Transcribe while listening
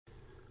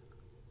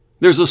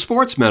There's a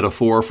sports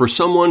metaphor for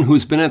someone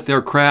who's been at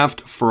their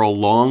craft for a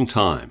long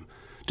time.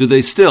 Do they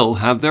still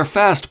have their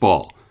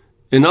fastball?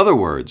 In other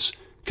words,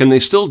 can they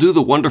still do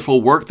the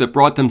wonderful work that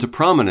brought them to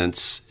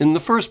prominence in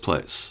the first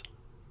place?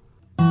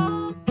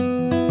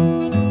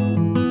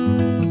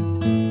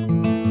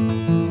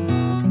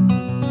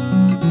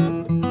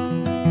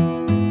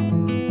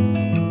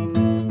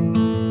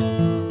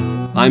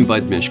 I'm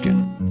Bud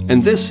Mishkin,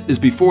 and this is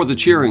Before the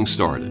Cheering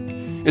Started.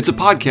 It's a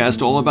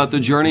podcast all about the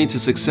journey to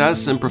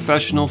success and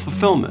professional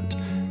fulfillment,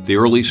 the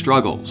early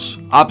struggles,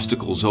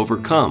 obstacles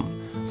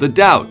overcome, the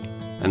doubt,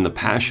 and the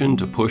passion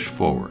to push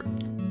forward.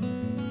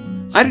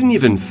 I didn't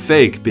even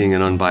fake being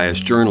an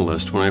unbiased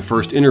journalist when I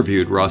first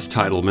interviewed Russ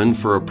Titelman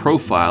for a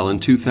profile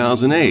in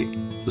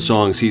 2008. The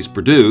songs he's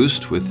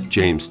produced with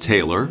James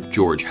Taylor,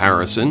 George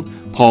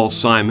Harrison, Paul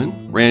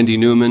Simon, Randy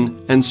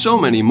Newman, and so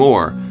many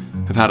more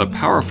have had a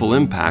powerful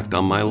impact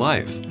on my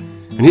life.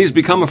 And he's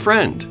become a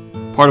friend,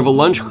 part of a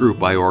lunch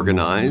group I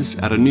organize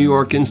at a New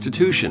York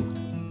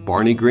institution,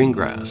 Barney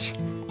Greengrass.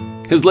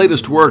 His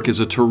latest work is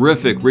a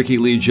terrific Ricky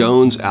Lee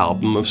Jones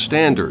album of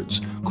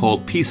standards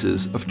called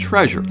Pieces of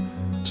Treasure.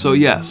 So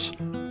yes,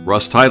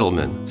 Russ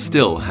Titelman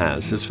still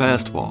has his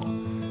fastball.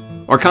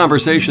 Our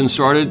conversation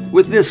started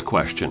with this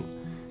question: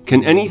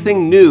 can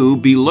anything new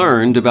be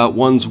learned about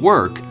one's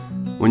work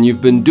when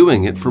you've been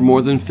doing it for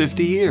more than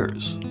 50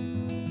 years?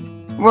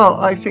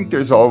 Well, I think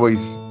there's always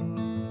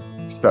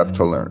stuff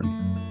to learn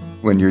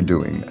when you're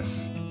doing this.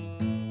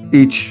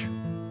 Each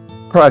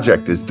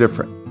project is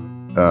different.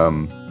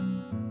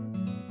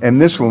 And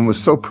this one was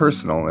so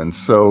personal and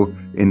so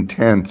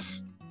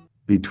intense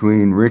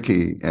between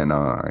Ricky and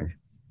I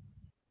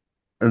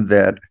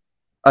that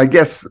I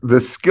guess the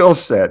skill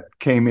set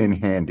came in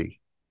handy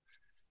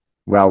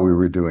while we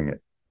were doing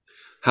it.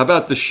 How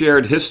about the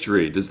shared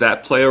history? Does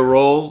that play a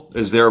role?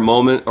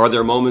 Are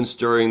there moments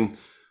during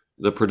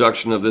the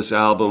production of this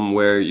album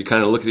where you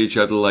kind of look at each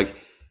other like,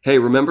 hey,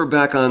 remember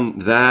back on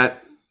that,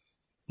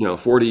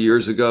 40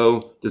 years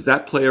ago? Does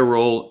that play a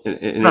role in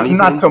anything?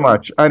 Not so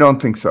much. I don't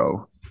think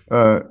so.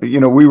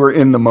 We were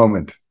in the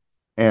moment,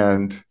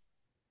 and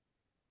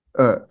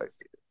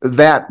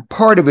that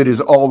part of it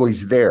is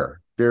always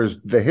there.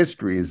 The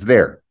history is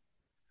there,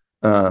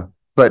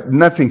 but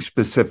nothing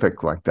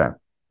specific like that.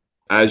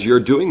 As you're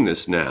doing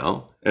this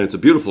now, and it's a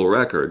beautiful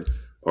record,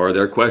 are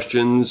there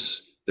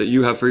questions that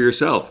you have for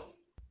yourself?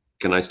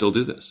 Can I still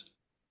do this?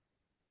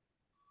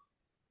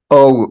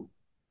 Oh,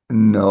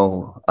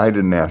 no, I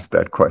didn't ask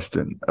that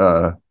question.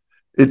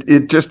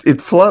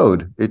 It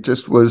flowed. It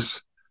just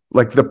was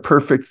like the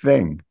perfect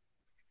thing.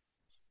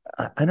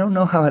 I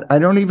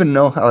don't even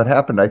know how it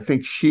happened. I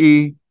think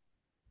she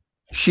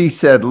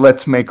said,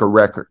 let's make a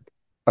record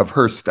of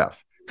her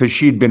stuff, because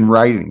she'd been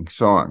writing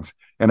songs,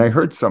 and I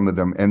heard some of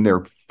them and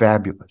they're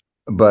fabulous.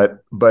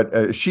 But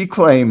she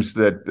claims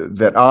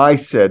that I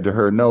said to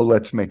her, no,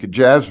 let's make a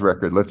jazz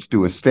record. Let's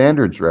do a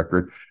standards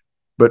record.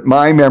 But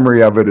my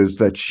memory of it is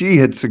that she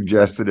had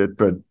suggested it,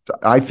 but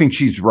I think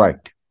she's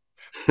right.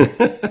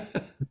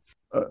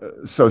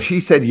 So she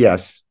said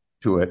yes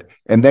to it.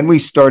 And then we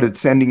started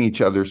sending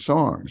each other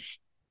songs.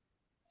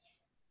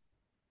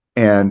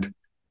 And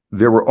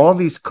there were all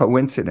these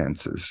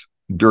coincidences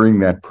during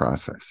that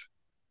process.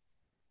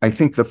 I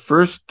think the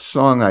first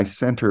song I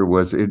sent her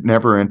was It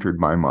Never Entered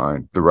My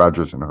Mind, the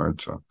Rodgers and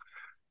Hart song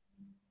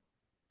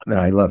that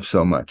I love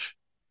so much.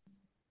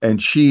 And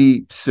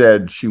she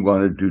said she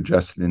wanted to do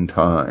Just in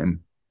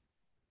Time.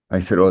 I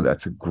said, oh,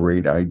 that's a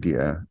great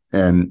idea.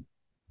 And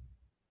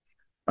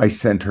I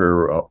sent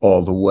her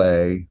All the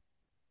Way.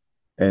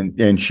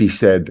 And she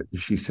said,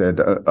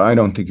 I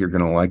don't think you're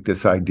going to like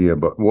this idea,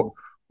 but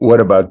what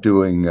about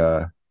doing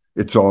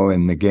It's All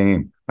in the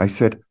Game? I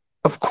said,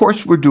 of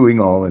course we're doing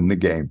All in the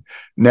Game.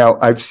 Now,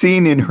 I've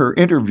seen in her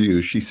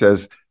interview, she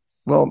says,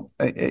 well,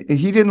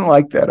 he didn't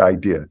like that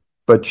idea,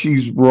 but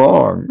she's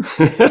wrong.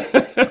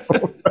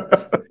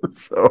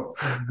 So,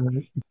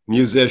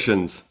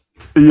 musicians.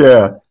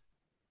 Yeah.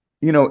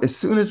 As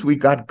soon as we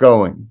got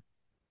going,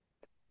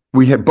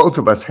 both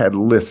of us had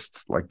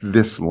lists like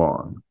this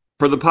long.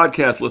 For the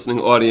podcast listening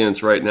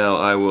audience right now,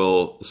 I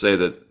will say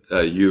that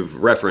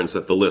you've referenced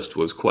that the list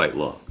was quite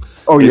long.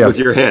 Oh, yes. It was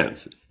your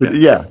hands.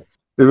 Yeah,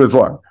 it was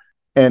long.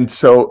 And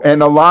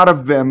a lot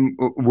of them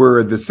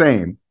were the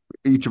same.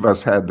 Each of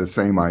us had the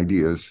same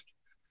ideas.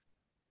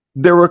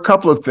 There were a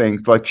couple of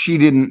things, like she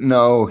didn't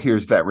know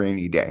Here's That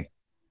Rainy Day.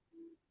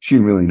 She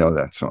didn't really know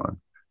that song.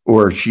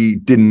 Or she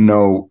didn't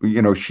know,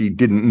 she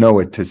didn't know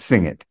it to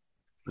sing it.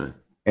 Right.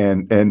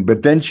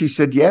 But then she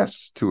said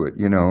yes to it,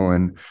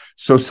 and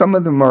so some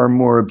of them are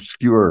more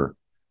obscure.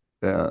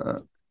 There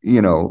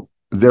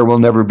Will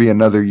Never Be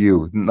Another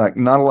You. Like,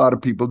 not a lot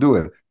of people do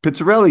it.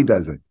 Pizzarelli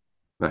does it,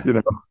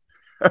 right.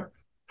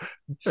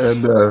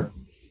 And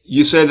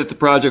you say that the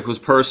project was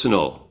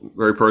personal,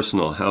 very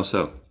personal. How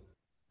so?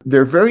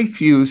 There are very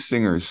few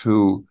singers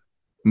who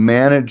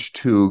manage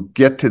to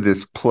get to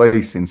this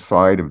place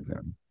inside of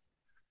them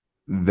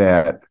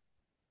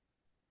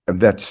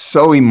that's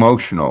so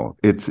emotional.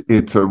 It's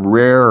a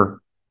rare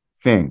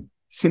thing.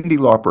 Cyndi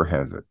Lauper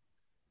has it.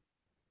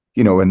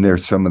 And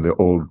there's some of the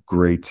old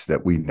greats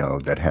that we know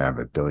that have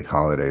it. Billie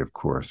Holiday, of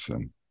course,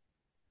 and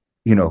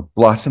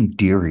Blossom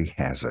Dearie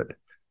has it,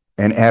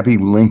 and Abby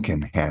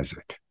Lincoln has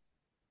it,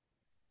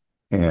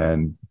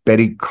 and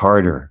Betty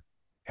Carter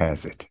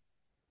has it.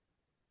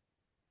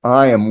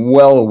 I am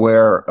well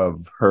aware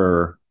of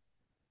her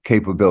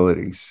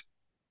capabilities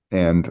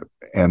and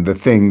the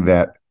thing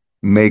that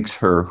makes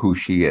her who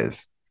she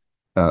is.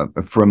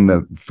 From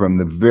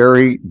the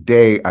very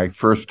day I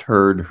first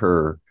heard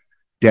her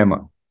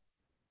demo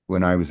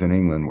when I was in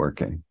England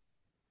working,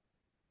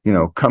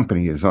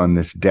 Company is on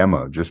this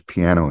demo, just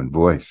piano and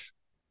voice.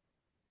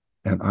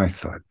 And I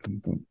thought,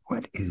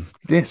 what is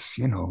this?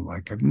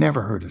 Like, I've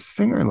never heard a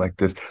singer like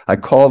this. I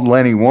called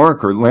Lenny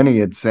Waronker. Lenny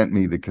had sent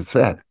me the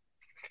cassette.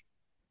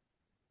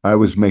 I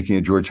was making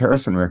a George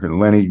Harrison record.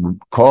 Lenny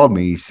called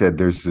me. He said,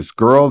 there's this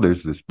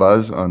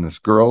buzz on this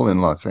girl in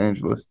Los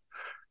Angeles,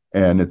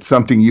 and it's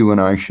something you and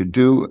I should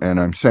do, and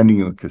I'm sending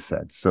you a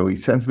cassette. So he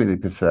sends me the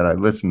cassette. I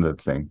listened to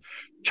the thing.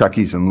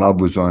 Chucky's in Love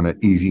was on it,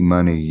 Easy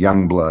Money,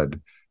 Youngblood,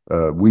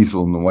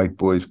 Weasel and the White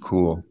Boys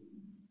Cool,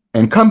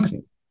 and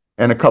Company,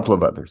 and a couple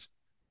of others.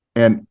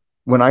 And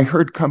when I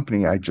heard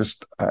Company, I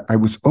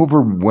was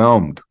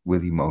overwhelmed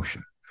with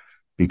emotion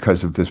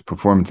because of this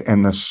performance.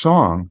 And the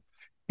song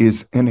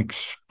is an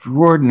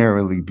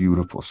extraordinarily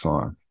beautiful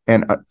song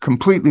and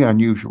completely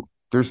unusual.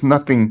 There's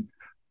nothing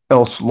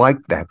else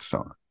like that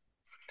song.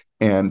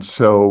 And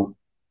so,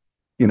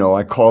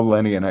 I called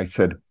Lenny and I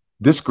said,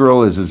 this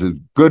girl is as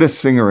good a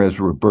singer as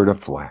Roberta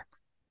Flack.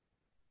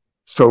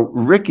 So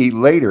Ricky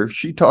later,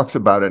 she talks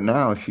about it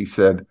now. She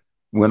said,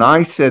 when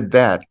I said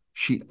that,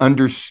 she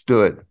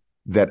understood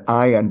that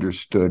I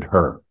understood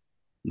her.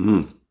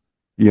 Mm.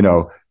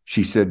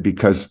 She said,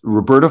 because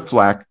Roberta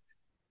Flack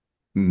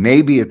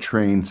may be a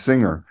trained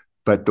singer,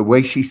 but the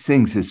way she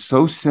sings is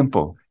so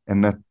simple,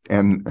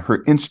 and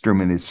her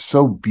instrument is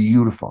so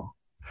beautiful.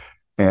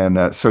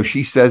 And so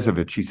she says of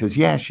it, she says,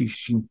 yeah, she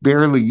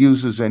barely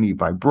uses any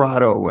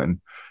vibrato, and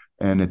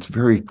it's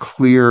very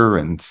clear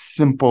and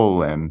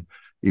simple and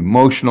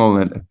emotional.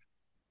 And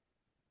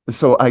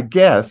so I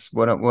guess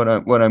what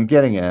I'm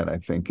getting at, I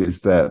think,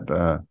 is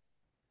that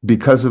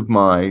because of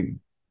my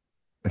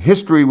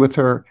history with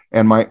her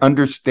and my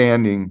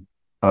understanding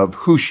of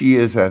who she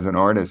is as an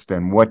artist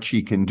and what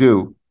she can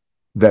do,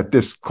 that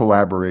this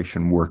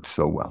collaboration worked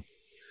so well.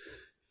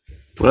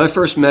 When I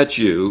first met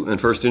you and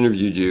first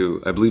interviewed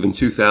you, I believe in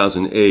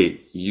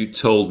 2008, you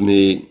told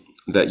me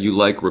that you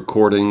like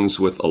recordings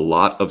with a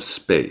lot of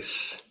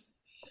space.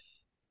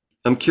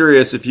 I'm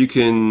curious if we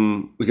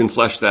can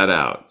flesh that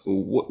out.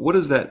 What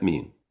does that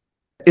mean?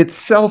 It's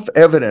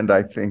self-evident,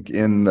 I think,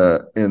 in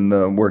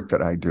the work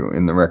that I do,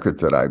 in the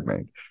records that I've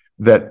made,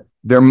 that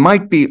there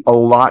might be a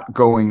lot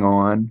going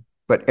on,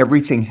 but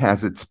everything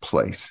has its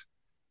place.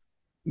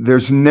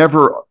 There's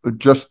never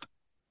just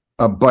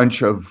a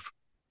bunch of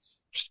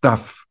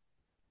stuff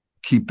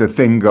keep the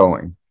thing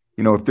going.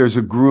 If there's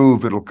a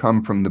groove, it'll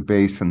come from the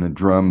bass and the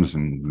drums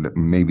and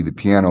maybe the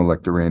piano,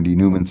 like the Randy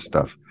Newman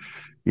stuff,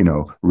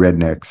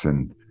 Rednecks,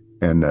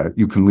 and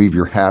You Can Leave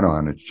Your Hat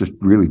On. It's just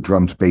really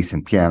drums, bass,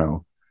 and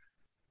piano.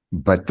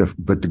 But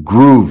the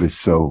groove is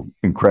so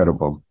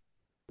incredible.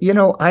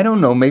 I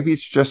don't know. Maybe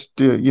it's just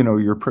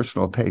your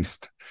personal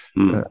taste,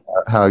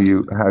 how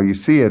you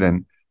see it,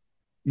 and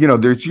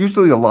there's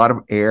usually a lot of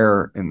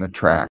air in the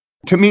track.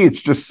 To me,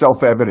 it's just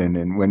self-evident,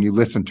 and when you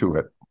listen to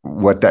it,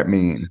 what that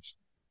means.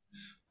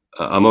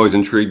 I'm always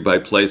intrigued by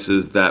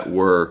places that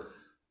were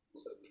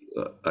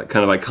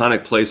kind of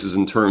iconic places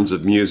in terms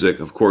of music.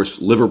 Of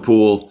course,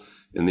 Liverpool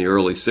in the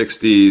early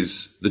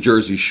 60s, the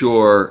Jersey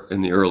Shore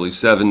in the early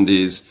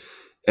 70s.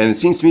 And it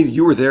seems to me that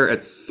you were there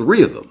at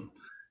three of them.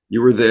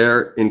 You were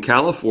there in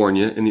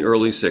California in the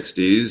early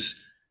 60s,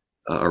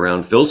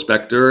 around Phil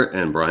Spector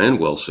and Brian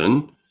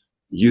Wilson.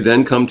 You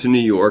then come to New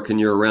York and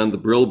you're around the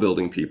Brill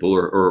Building people,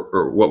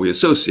 or what we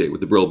associate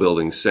with the Brill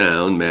Building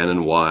sound, Mann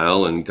and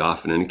Weil and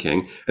Goffin and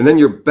King. And then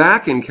you're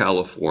back in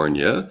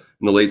California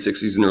in the late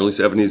 60s and early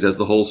 70s as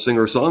the whole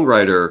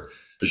singer-songwriter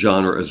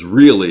genre is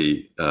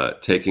really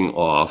taking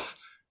off.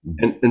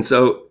 And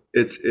so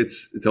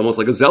it's almost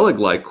like a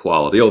Zelig-like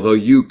quality, although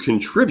you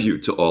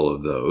contribute to all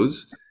of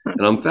those.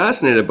 And I'm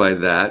fascinated by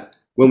that.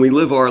 When we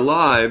live our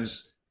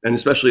lives, and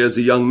especially as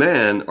a young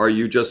man, are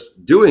you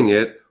just doing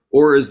it?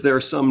 Or is there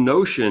some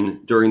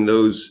notion during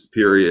those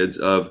periods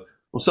of,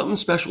 well, something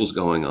special is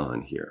going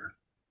on here?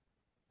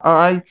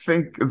 I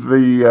think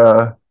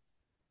the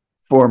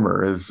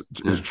former is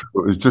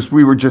true. It's just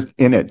we were just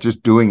in it,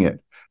 just doing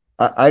it.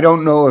 I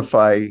don't know if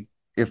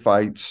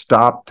I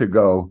stopped to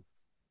go,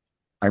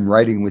 I'm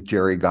writing with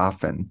Jerry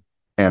Goffin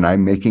and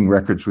I'm making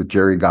records with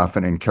Jerry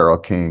Goffin and Carole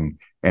King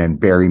and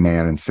Barry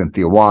Mann and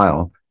Cynthia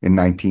Weil in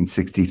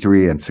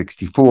 1963 and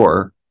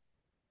 64.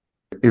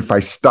 If I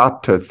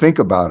stopped to think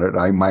about it,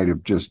 I might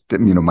have just,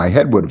 my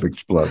head would have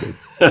exploded.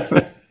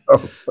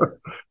 So,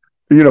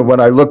 when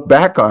I look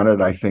back on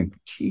it, I think,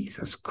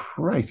 Jesus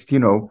Christ,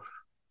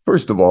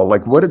 first of all,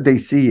 like, what did they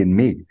see in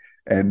me?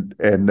 And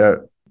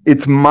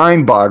it's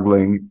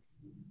mind-boggling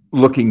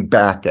looking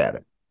back at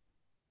it.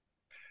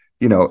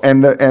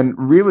 and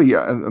really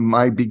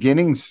my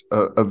beginnings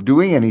of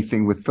doing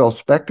anything with Phil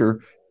Spector,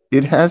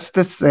 it has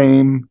the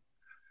same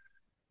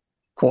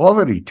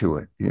quality to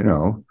it.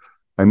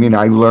 I mean,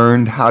 I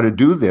learned how to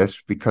do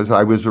this because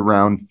I was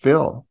around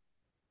Phil.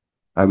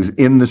 I was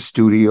in the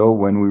studio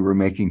when we were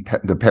making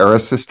the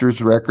Paris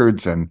Sisters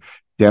records and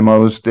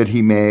demos that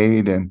he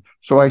made, and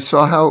so I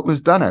saw how it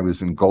was done. I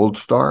was in Gold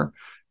Star.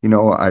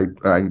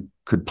 I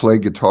could play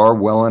guitar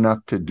well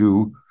enough to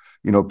do,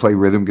 play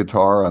rhythm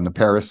guitar on the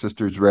Paris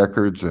Sisters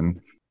records.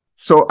 And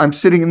so I'm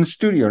sitting in the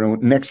studio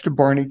next to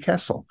Barney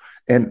Kessel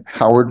and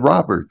Howard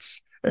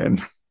Roberts. And,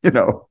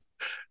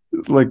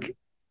 like,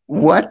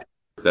 what?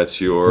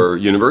 That's your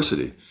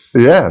university.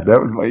 Yeah, that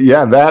was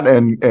that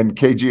and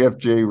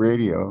KGFJ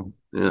radio.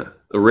 Yeah.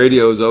 The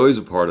radio is always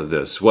a part of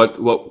this. What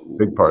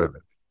Big part of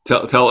it.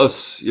 Tell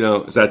us,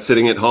 is that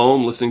sitting at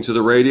home, listening to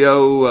the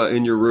radio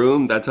in your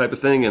room, that type of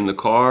thing, in the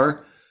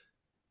car?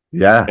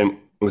 Yeah. And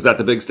was that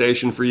the big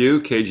station for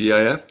you,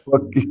 KGIF?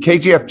 Well,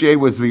 KGFJ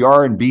was the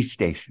R&B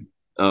station.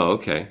 Oh,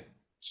 okay.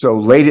 So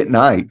late at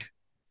night,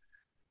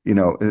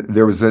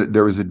 there was a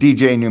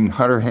DJ named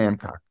Hunter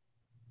Hancock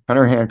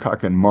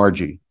and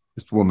Margie,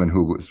 this woman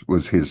who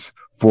was his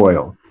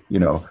foil,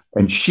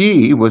 and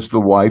she was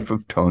the wife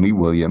of Tony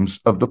Williams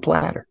of the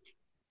Platters.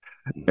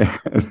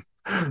 And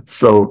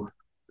so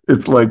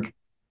it's like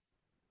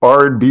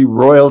R&B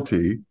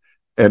royalty,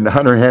 and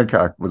Hunter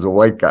Hancock was a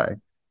white guy.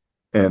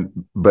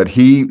 But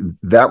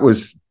that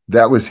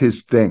was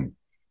his thing,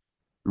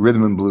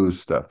 rhythm and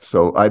blues stuff.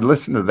 So I'd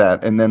listen to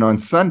that. And then on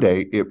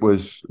Sunday, it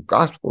was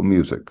gospel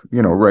music,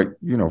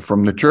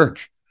 from the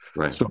church.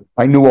 Right. So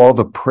I knew all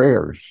the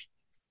prayers.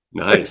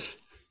 Nice.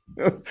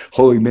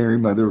 Holy Mary,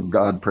 Mother of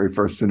God, pray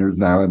for us sinners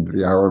now and at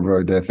the hour of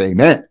our death.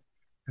 Amen.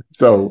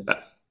 So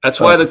that's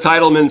why the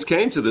Titelmans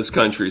came to this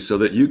country, so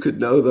that you could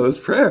know those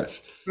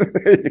prayers.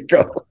 There you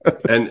go.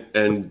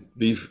 and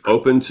be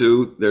open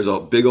to, there's a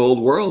big old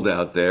world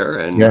out there,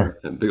 and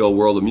a big old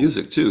world of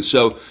music too.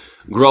 So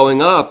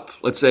growing up,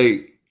 let's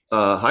say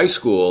high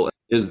school,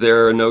 is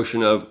there a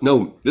notion of,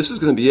 no, this is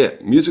going to be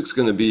it. Music's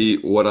going to be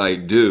what I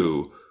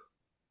do?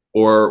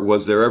 Or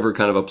was there ever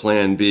kind of a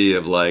plan B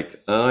of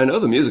like, I know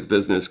the music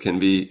business can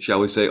be, shall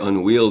we say,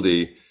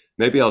 unwieldy.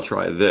 Maybe I'll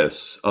try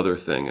this other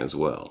thing as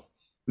well.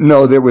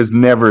 No, there was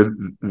never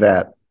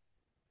that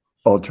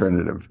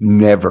alternative.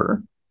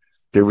 Never.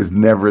 There was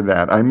never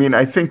that. I mean,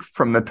 I think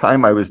from the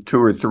time I was 2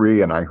 or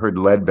 3 and I heard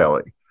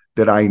Leadbelly,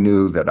 that I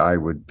knew that I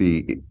would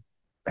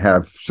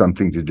have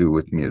something to do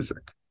with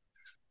music.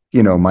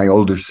 My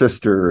older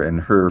sister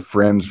and her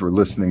friends were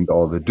listening to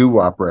all the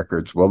doo-wop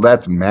records. Well,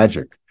 that's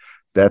magic.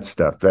 That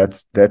stuff.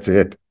 That's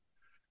it.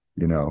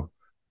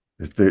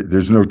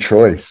 There's no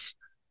choice.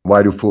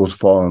 Why Do Fools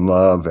Fall in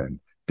Love and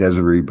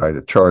Desiree by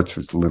the Charts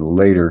was a little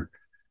later.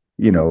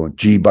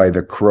 G by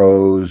the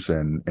Crows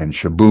and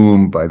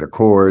Shaboom by the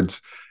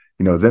Chords.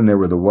 Then there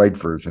were the white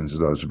versions of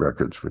those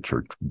records, which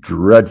are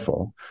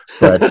dreadful.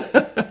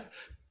 But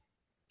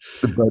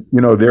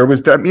there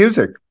was that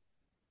music.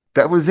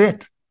 That was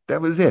it.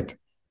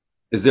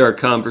 Is there a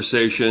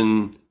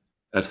conversation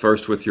at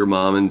first with your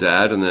mom and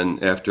dad, and then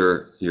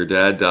after your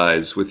dad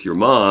dies with your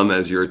mom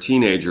as you're a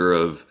teenager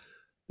of,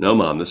 no,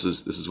 Mom, this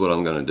is what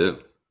I'm going to do?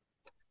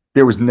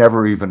 There was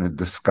never even a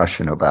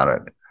discussion about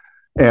it.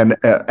 And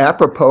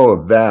apropos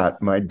of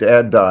that, my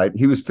dad died.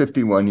 He was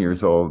 51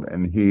 years old,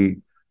 and he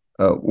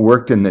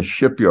worked in the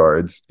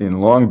shipyards in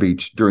Long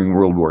Beach during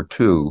World War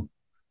II,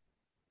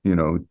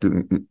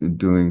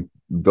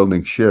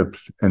 building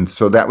ships. And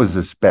so that was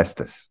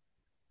asbestos.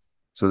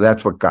 So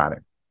that's what got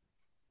him.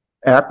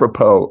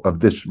 Apropos of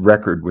this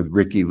record with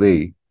Ricky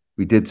Lee,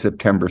 we did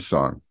September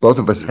Song. Both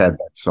of us had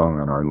that song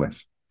on our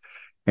list.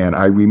 And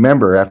I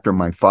remember after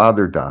my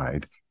father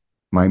died,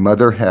 my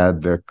mother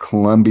had the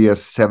Columbia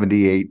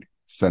 78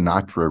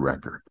 Sinatra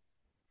record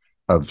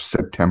of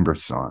September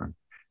Song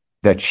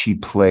that she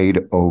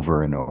played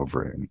over and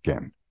over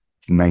again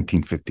in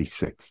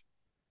 1956.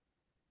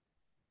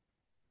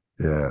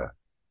 Yeah.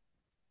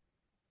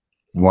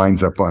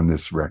 Winds up on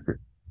this record.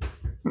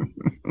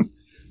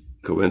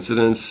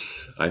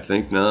 Coincidence? I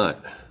think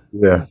not.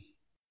 Yeah.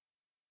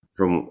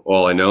 From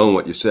all I know and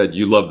what you said,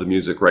 you love the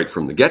music right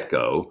from the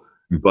get-go,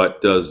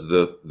 but does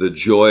the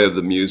joy of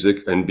the music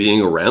and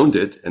being around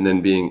it and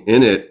then being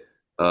in it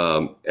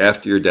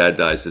after your dad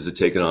dies, does it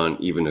take it on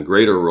even a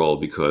greater role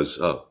because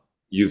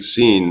you've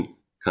seen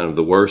kind of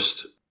the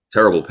worst,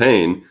 terrible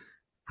pain,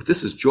 but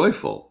this is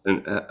joyful.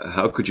 And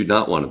how could you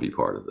not want to be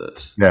part of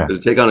this? Yeah. Does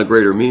it take on a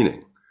greater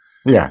meaning?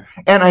 Yeah.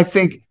 And I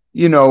think,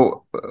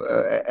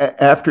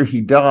 after he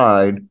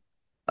died,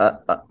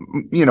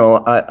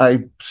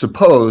 I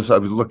suppose I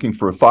was looking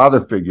for a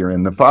father figure,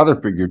 and the father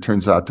figure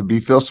turns out to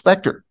be Phil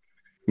Spector.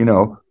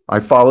 I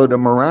followed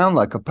him around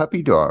like a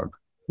puppy dog.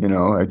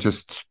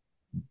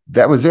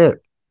 That was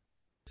it.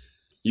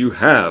 You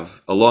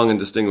have a long and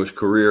distinguished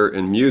career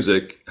in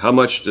music. How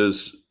much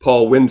does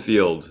Paul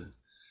Winfield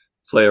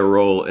play a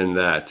role in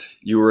that?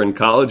 You were in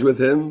college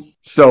with him?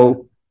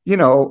 So,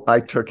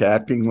 I took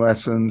acting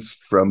lessons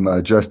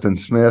from Justin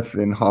Smith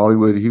in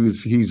Hollywood.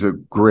 He's a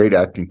great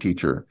acting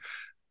teacher.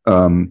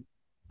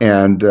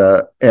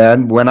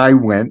 And when I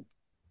went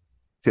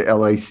to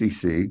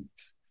LACC,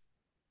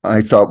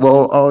 I thought,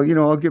 well,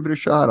 I'll give it a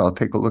shot. I'll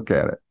take a look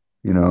at it,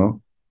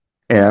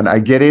 and I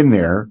get in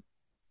there,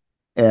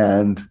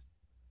 and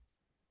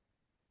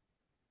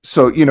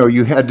so,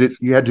 you had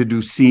to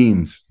do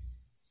scenes.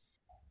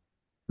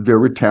 There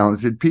were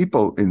talented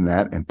people in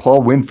that, and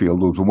Paul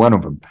Winfield was one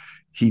of them.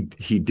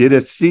 He did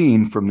a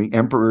scene from The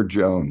Emperor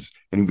Jones,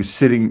 and he was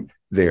sitting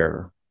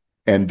there,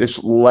 and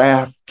this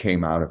laugh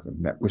came out of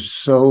him that was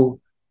so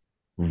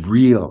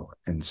real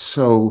and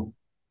so,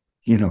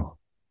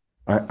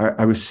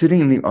 I was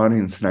sitting in the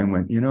audience, and I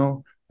went,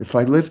 if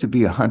I live to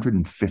be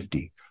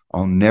 150,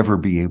 I'll never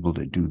be able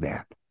to do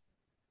that.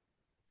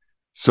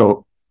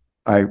 So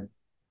I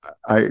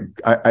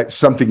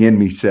something in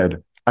me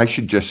said, I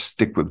should just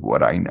stick with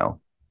what I know.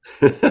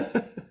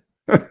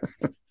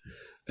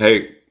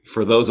 Hey,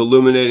 for those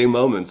illuminating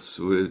moments,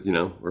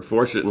 we're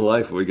fortunate in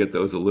life when we get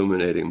those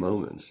illuminating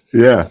moments.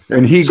 Yeah.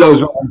 And he goes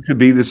on to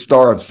be the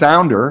star of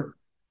Sounder,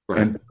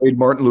 right, and played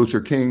Martin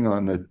Luther King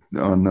on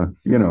the,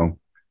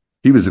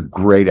 he was a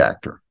great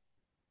actor.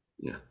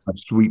 Yeah. A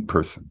sweet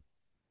person.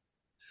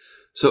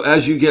 So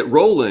as you get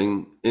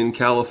rolling in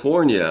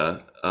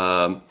California,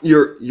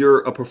 you're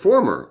a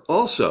performer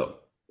also,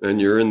 and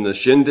you're in the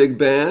Shindig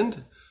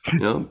band.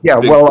 Yeah,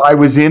 well, I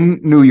was in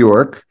New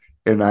York,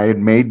 and I had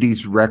made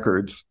these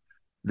records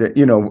that,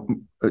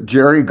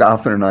 Jerry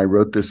Goffin and I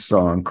wrote this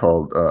song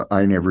called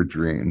I Never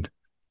Dreamed,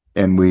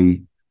 and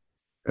it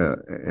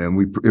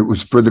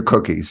was for the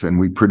Cookies, and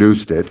we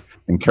produced it,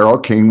 and Carole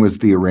King was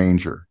the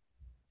arranger.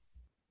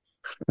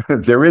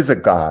 There is a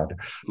God.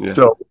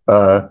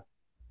 Yeah.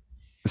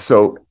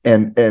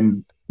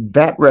 And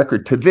that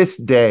record, to this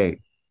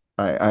day,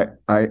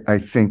 I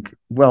think,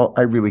 well,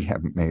 I really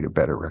haven't made a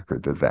better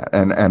record than that.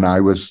 And I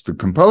was the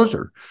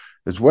composer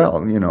as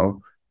well.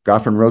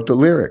 Goffin wrote the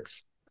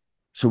lyrics.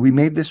 So we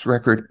made this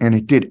record, and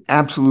it did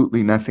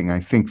absolutely nothing. I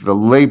think the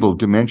label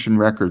Dimension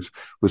Records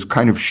was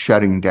kind of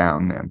shutting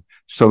down then.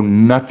 So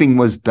nothing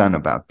was done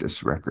about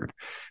this record.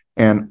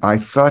 And I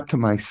thought to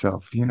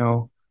myself,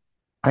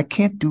 I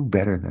can't do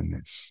better than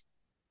this.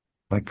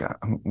 Like,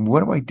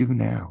 what do I do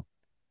now?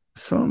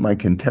 Some of my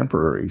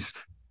contemporaries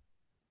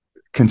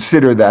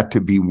consider that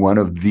to be one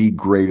of the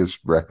greatest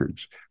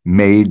records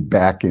made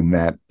back in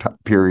that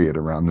period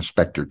around the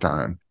Spectre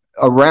time.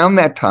 Around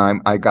that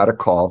time, I got a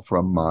call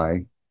from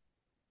my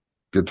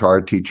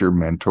guitar teacher,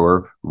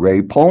 mentor,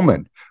 Ray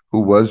Pullman, who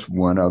was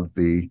one of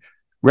the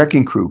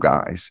Wrecking Crew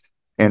guys.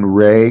 And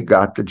Ray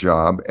got the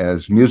job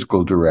as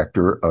musical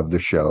director of the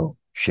show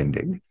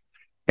Shindig.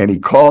 And he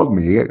called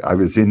me. I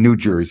was in New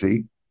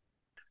Jersey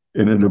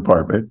in an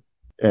apartment.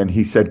 And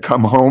he said,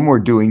 come home, we're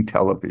doing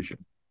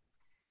television.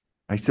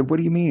 I said, what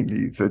do you mean?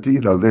 He said,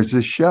 there's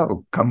this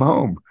show, come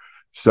home.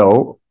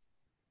 So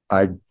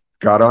I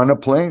got on a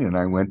plane, and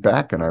I went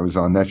back, and I was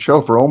on that show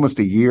for almost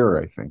a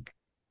year, I think,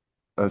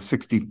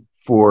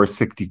 64,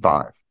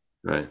 65.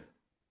 Right.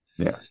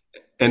 Yeah.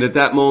 And at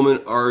that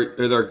moment, are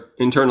there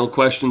internal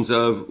questions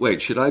of,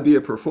 wait, should I be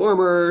a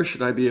performer?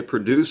 Should I be a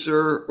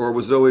producer? Or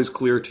was it always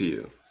clear to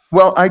you?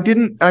 Well, I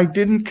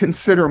didn't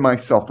consider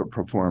myself a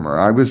performer.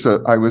 I was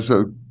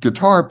a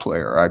guitar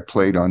player. I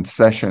played on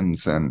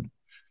sessions, and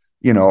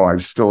I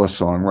was still a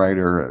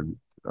songwriter.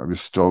 I was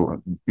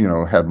still,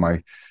 had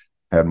my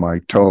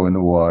toe in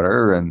the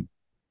water, and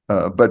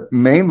but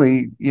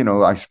mainly,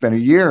 I spent a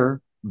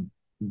year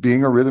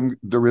being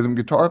the rhythm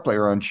guitar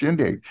player on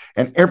Shindig,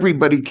 and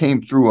everybody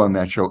came through on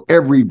that show.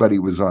 Everybody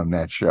was on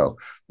that show.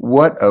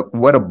 What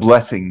a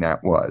blessing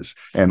that was.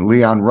 And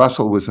Leon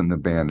Russell was in the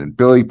band, and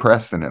Billy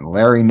Preston, and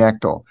Larry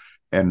Knechtel,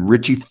 and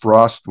Richie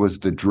Frost was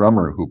the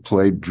drummer who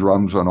played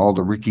drums on all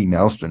the Ricky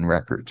Nelson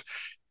records.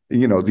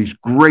 These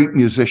great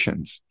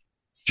musicians,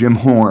 Jim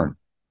Horn,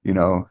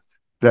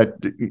 that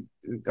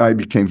I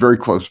became very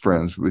close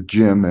friends with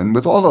Jim and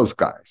with all those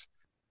guys.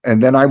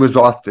 And then I was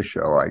off the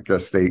show. I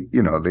guess they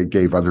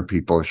gave other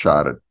people a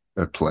shot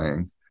at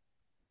playing.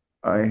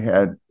 I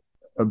had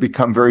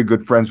become very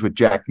good friends with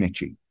Jack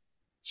Nitzsche.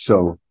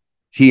 So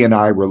he and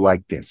I were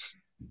like this.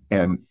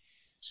 And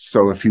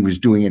so if he was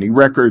doing any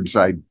records,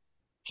 I'd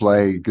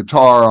play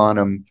guitar on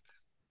him.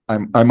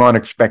 I'm on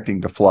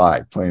Expecting to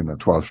Fly, playing the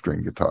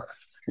 12-string guitar.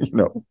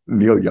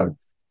 Neil Young,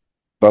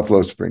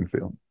 Buffalo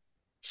Springfield.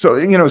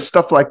 So,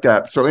 stuff like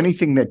that. So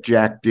anything that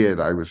Jack did,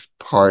 I was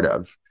part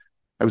of.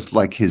 I was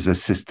like his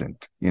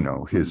assistant,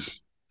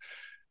 his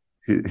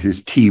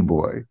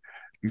T-boy.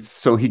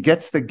 So he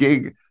gets the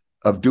gig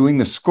of doing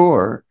the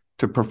score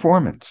to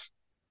Performance,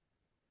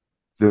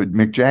 the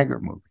Mick Jagger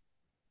movie.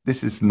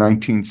 This is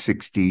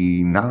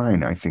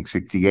 1969, I think,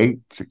 68,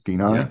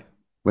 69, yeah,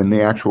 when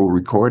the actual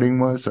recording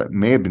was. It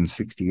may have been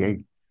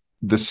 68.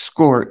 The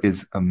score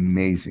is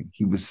amazing.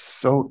 He was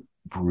so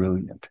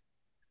brilliant,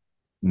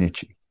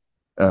 Nitzsche.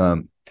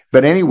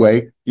 But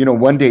anyway,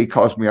 one day he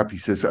calls me up. He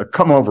says,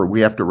 come over.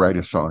 We have to write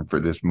a song for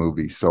this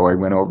movie. So I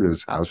went over to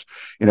his house.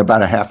 In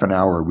about a half an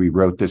hour, we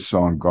wrote this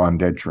song, Gone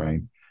Dead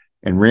Train.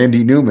 And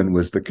Randy Newman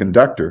was the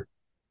conductor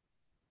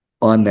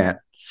on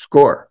that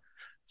score.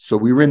 So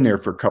we were in there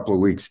for a couple of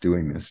weeks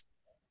doing this.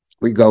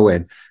 We go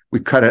in. We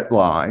cut it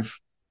live,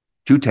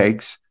 2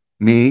 takes,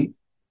 me,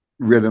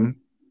 rhythm,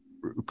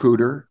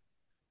 Cooter,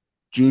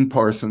 Gene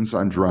Parsons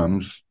on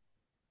drums,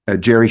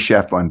 Jerry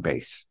Sheff on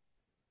bass.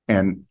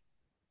 And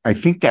I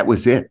think that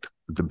was it.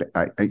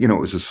 It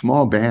was a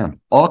small band,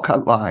 all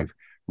cut live,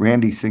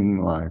 Randy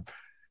singing live.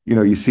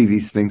 You see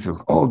these things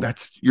of, oh,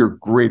 that's your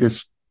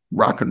greatest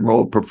rock and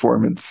roll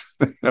performance.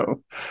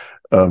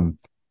 And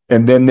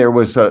then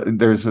there's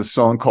a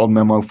song called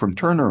Memo from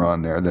Turner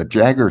on there that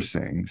Jagger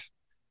sings.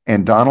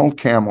 And Donald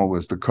Cammell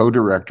was the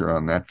co-director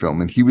on that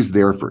film. And he was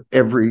there for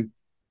every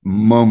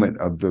moment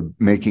of the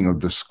making of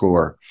the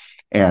score.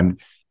 And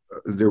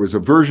there was a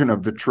version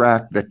of the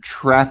track that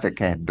Traffic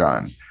had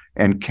done,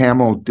 and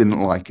Cammell didn't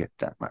like it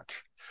that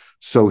much.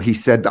 So he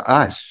said to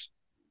us,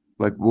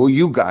 like, will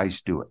you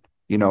guys do it?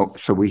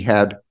 So we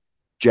had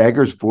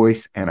Jagger's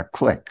voice and a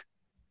click,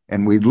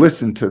 and we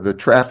listened to the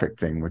Traffic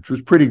thing, which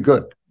was pretty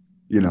good,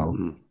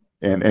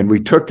 and we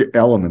took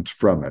elements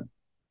from it,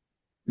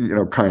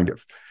 kind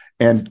of,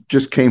 and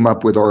just came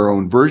up with our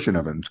own version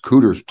of it. And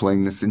Cooter's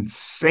playing this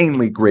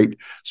insanely great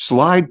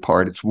slide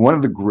part. It's one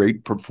of the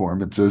great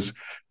performances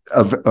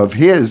of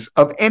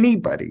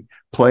anybody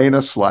playing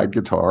a slide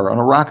guitar on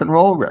a rock and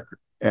roll record.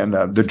 And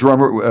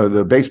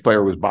the bass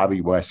player was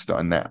Bobby West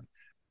on that.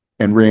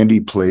 And Randy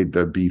played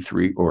the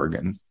B3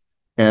 organ.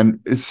 And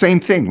same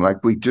thing,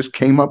 like we just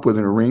came up with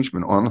an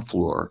arrangement on the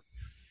floor,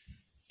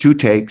 2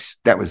 takes,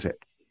 that was it.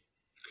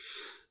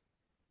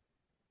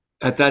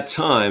 At that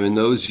time, in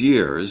those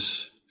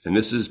years, and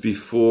this is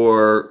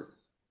before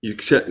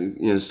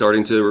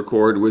starting to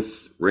record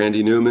with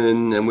Randy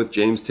Newman and with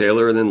James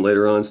Taylor, and then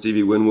later on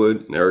Stevie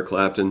Winwood and Eric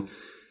Clapton.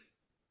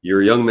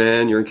 You're a young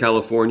man, you're in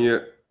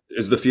California.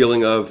 Is the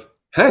feeling of,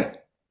 hey,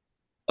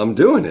 I'm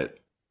doing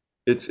it.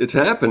 It's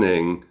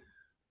happening.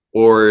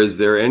 Or is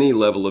there any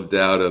level of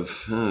doubt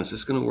of, is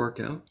this going to work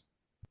out?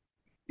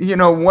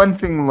 One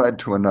thing led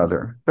to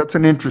another. That's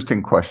an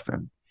interesting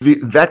question.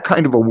 That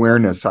kind of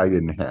awareness I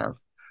didn't have.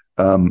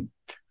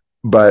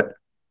 But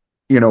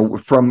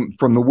from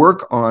the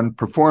work on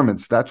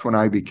performance, that's when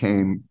I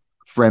became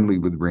friendly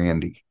with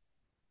Randy.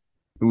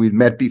 We'd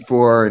met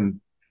before, and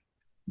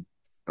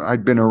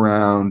I'd been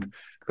around.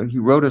 He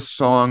wrote a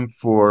song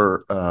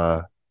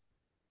for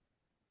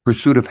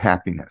Pursuit of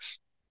Happiness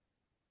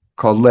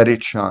called Let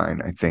It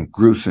Shine, I think.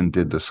 Grusin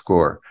did the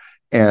score.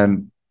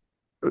 And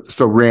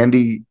so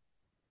Randy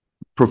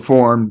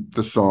performed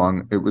the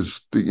song. It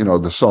was,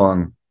 the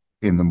song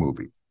in the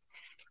movie.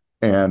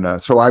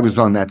 And so I was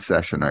on that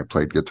session. I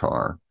played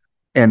guitar.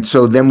 And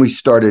so then we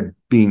started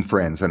being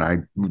friends, and I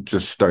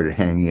just started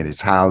hanging at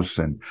his house.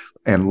 And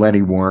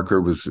Lenny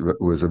Waronker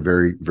was a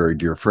very, very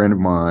dear friend of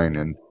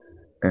mine.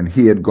 And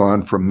he had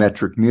gone from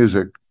Metric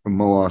Music.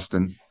 Mo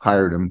Austin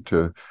hired him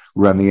to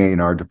run the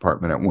A&R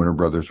department at Warner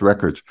Brothers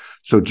Records.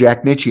 So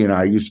Jack Nitzsche and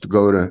I used to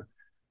go to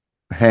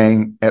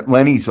hang at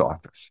Lenny's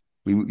office.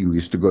 We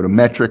used to go to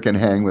Metric and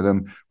hang with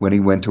him. When he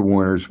went to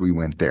Warner's, we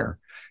went there.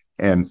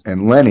 And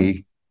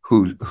Lenny,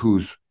 who's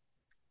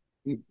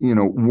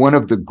one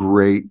of the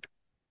great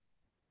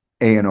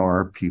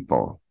A&R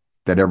people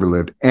that ever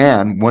lived,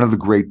 and one of the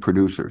great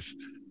producers.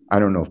 I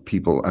don't know if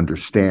people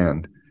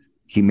understand.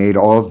 He made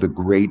all of the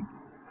great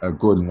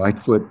Gordon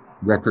Lightfoot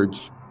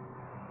records,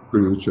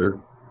 producer,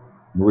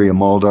 Maria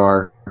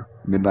Muldaur,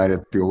 Midnight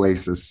at the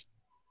Oasis,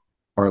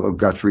 Arlo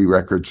Guthrie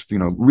records,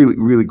 really,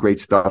 really great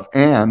stuff.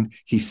 And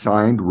he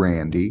signed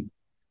Randy,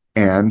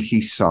 and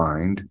he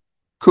signed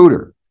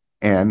Cooter,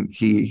 and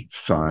he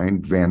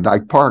signed Van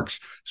Dyke Parks.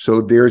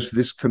 So there's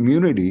this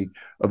community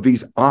of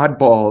these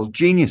oddball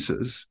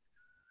geniuses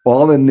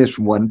all in this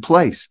one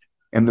place.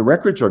 And the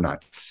records are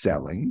not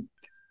selling,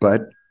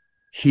 but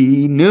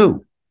he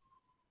knew,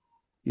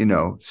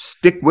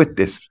 stick with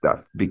this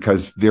stuff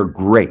because they're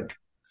great.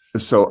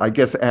 So I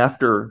guess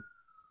after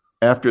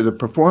the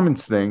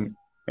performance thing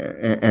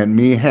and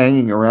me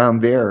hanging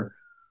around there,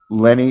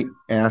 Lenny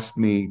asked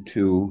me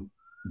to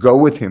go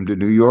with him to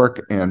New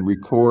York and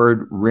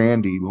record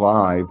Randy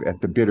live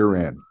at the bitter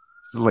end.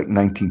 This is like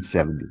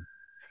 1970.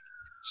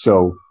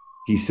 So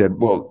he said,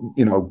 well,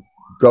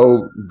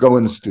 go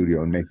in the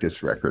studio and make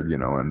this record,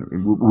 and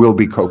we'll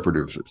be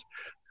co-producers.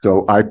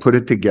 So I put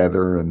it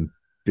together and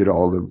did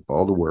all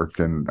the work,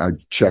 and I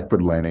checked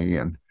with Lenny,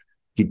 and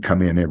he'd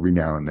come in every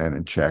now and then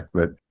and check.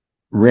 But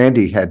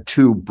Randy had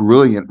 2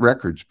 brilliant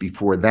records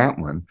before that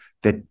one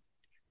that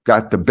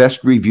got the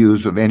best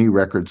reviews of any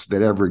records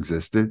that ever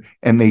existed,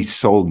 and they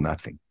sold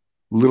nothing,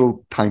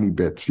 little tiny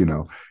bits,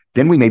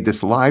 Then we made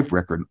this live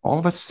record. All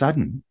of a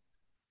sudden,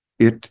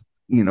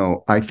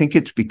 I think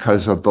it's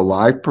because of the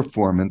live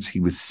performance. He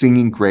was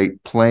singing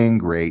great, playing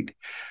great.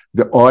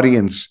 The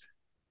audience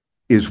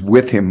is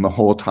with him the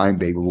whole time.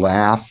 They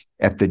laugh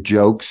at the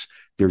jokes.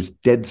 There's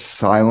dead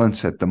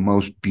silence at the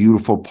most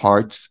beautiful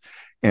parts.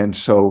 And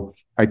so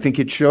I think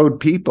it showed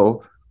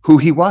people who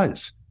he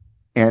was,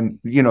 and,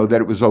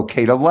 that it was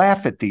okay to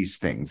laugh at these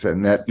things,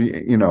 and that,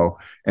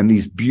 and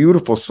these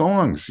beautiful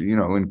songs,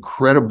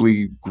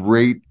 incredibly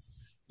great,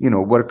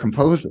 what a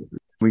composer.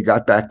 We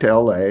got back to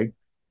LA.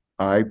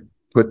 I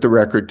put the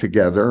record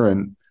together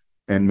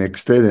and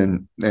mixed it.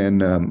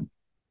 And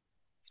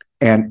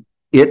And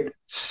it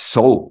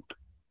sold.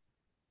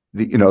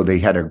 They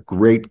had a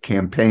great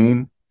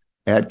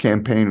ad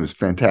campaign. It was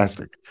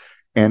fantastic.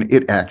 And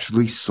it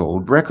actually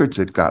sold records.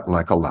 It got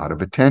like a lot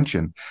of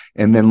attention.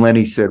 And then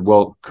Lenny said,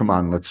 well, come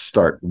on, let's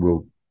start.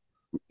 You'll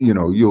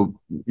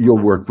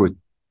work with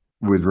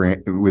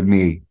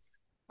me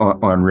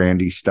on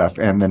Randy's stuff.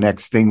 And the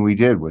next thing we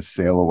did was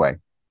Sail Away.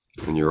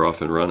 And you're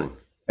off and running.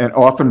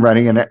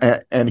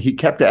 And he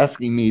kept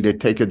asking me to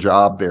take a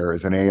job there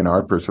as an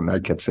A&R person. I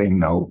kept saying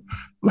no.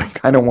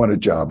 Like, I don't want a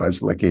job. I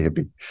was like a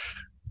hippie.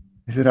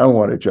 I said, I don't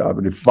want a job.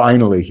 And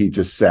finally, he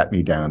just sat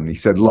me down and he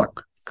said,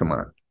 look, come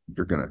on,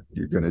 you're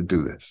gonna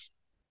do this.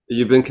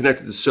 You've been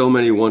connected to so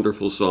many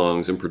wonderful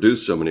songs and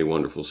produced so many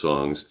wonderful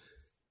songs.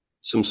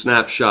 Some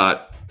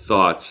snapshot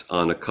thoughts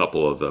on a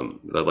couple of them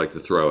that I'd like to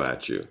throw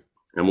at you.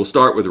 And we'll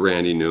start with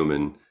Randy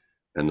Newman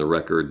and the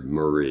record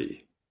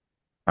Marie.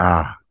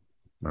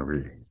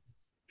 Marie.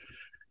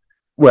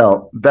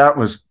 Well, that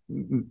was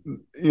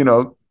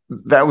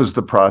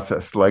the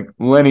process. Like,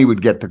 Lenny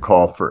would get the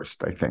call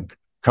first, I think.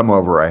 Come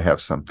over, I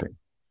have something.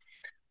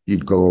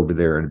 You'd go over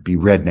there and be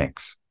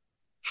rednecks,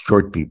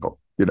 short people,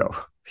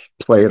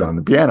 play it on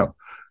the piano.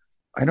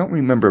 I don't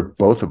remember if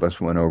both of us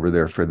went over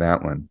there for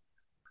that one.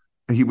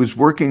 He was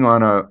working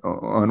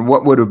on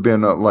what would have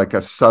been like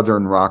a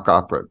Southern rock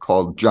opera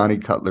called Johnny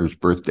Cutler's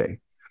Birthday.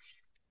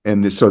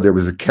 And so there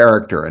was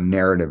a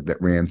narrative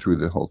that ran through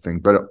the whole thing,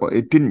 but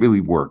it didn't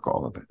really work,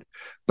 all of it.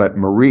 But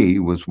Marie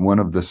was one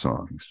of the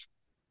songs.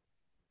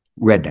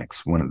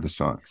 Rednecks, one of the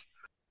songs.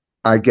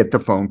 I get the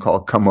phone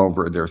call, come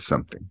over, there's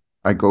something.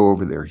 I go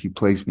over there. He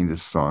plays me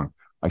this song.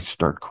 I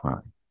start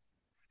crying.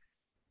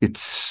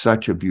 It's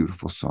such a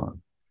beautiful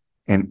song.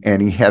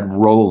 And he had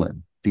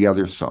Roland, the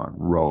other song,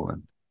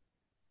 Roland.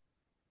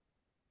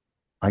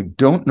 I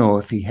don't know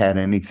if he had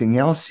anything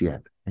else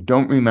yet. I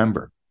don't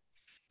remember.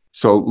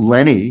 So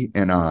Lenny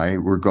and I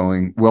were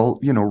going, well,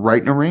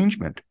 write an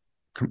arrangement.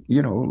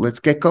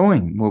 Let's get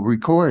going. We'll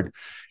record.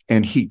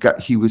 And he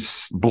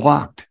was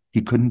blocked.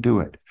 He couldn't do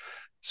it.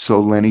 So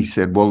Lenny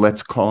said, well,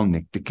 let's call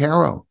Nick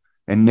DeCaro,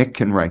 and Nick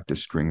can write the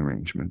string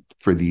arrangement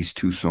for these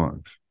two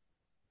songs.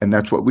 And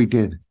that's what we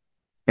did.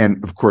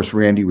 And of course,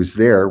 Randy was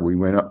there. We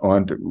went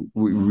on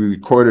we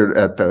recorded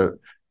at the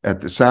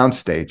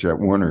soundstage at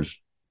Warner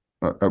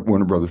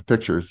Brothers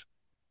Pictures,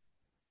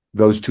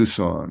 those two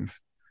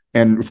songs.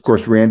 And of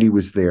course, Randy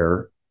was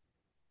there.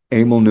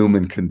 Emil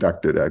Newman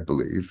conducted, I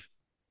believe.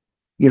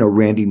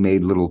 Randy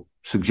made little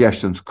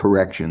suggestions,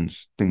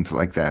 corrections, things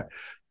like that.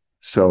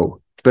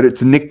 So, but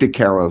it's Nick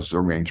DeCaro's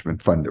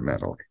arrangement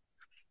fundamentally.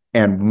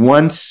 And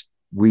once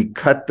we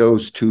cut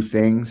those two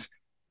things,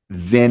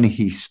 then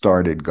he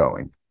started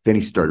going. Then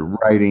he started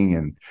writing,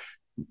 and,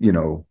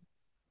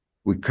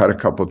 we cut a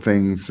couple of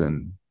things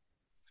and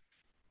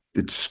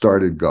it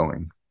started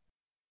going.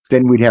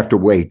 Then we'd have to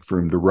wait for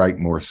him to write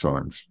more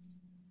songs.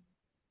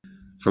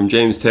 From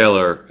James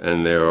Taylor,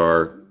 and there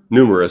are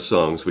numerous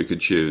songs we could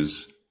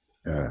choose,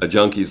 A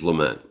Junkie's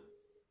Lament.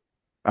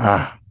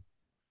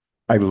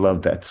 I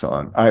love that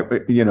song.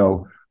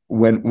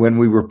 When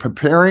we were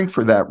preparing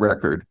for that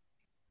record,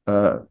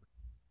 I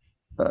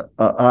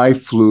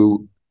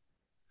flew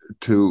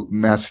to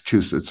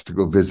Massachusetts to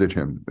go visit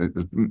him.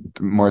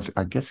 Martha,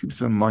 I guess he was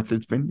in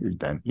Martha's Vineyard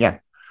then. Yeah.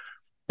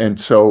 And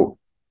so,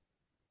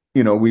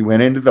 we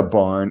went into the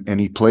barn and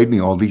he played me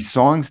all these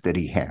songs that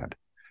he had.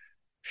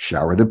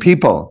 Shower the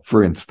People,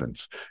 for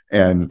instance,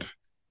 and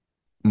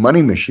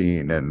Money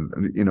Machine,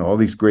 and, all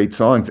these great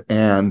songs.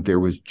 And there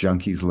was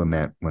Junkie's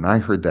Lament. When I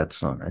heard that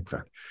song, I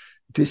thought,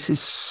 this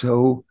is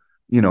so,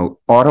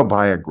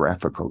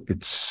 autobiographical.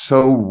 It's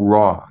so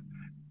raw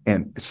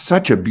and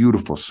such a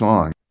beautiful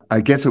song. I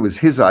guess it was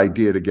his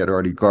idea to get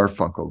Artie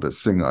Garfunkel to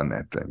sing on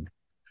that thing.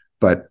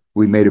 But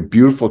we made a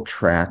beautiful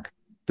track.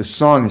 The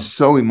song is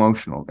so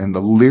emotional, and the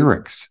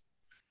lyrics,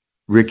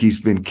 Ricky's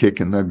been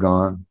kicking, they're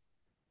gone.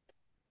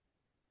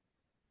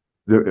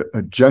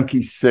 A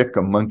junkie's sick,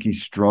 a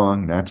monkey's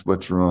strong, that's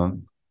what's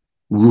wrong.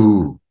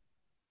 Woo.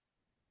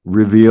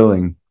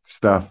 Revealing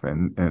stuff,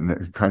 and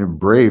a kind of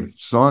brave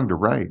song to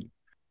write.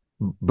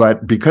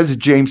 But because of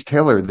James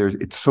Taylor,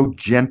 it's so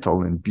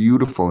gentle and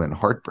beautiful and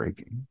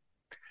heartbreaking.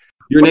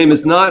 Your name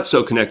is not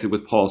so connected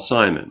with Paul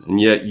Simon,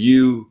 and yet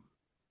you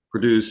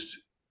produced,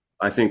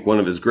 I think, one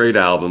of his great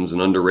albums,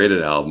 an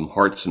underrated album,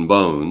 Hearts and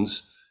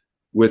Bones,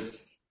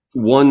 with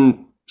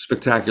one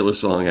spectacular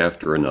song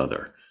after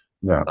another.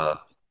 Yeah.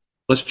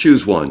 Let's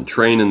choose one,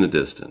 Train in the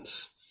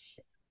Distance.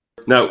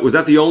 Now, was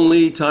that the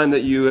only time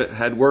that you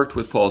had worked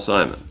with Paul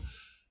Simon?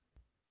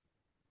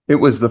 It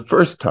was the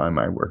first time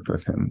I worked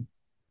with him.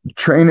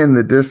 Train in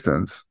the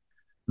Distance.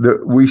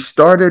 We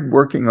started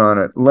working on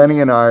it.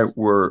 Lenny and I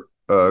were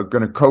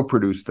going to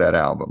co-produce that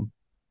album.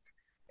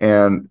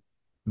 And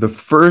the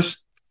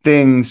first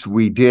things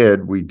we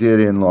did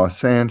in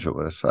Los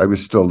Angeles. I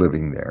was still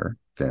living there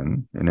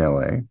then in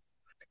LA.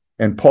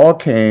 And Paul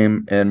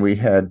came, and we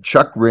had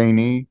Chuck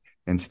Rainey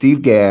and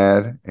Steve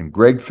Gadd and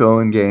Greg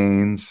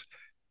Fillinganes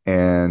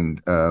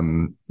and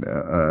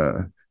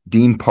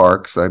Dean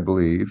Parks, I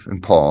believe,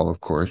 and Paul,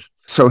 of course.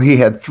 So he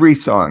had three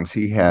songs.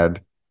 He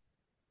had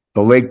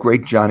the late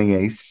great Johnny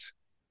Ace,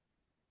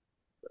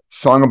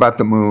 Song About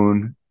the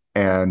Moon,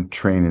 and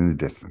Train in the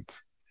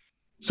Distance.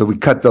 So we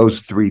cut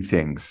those three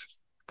things,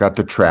 got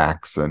the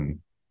tracks and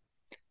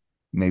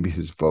maybe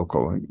his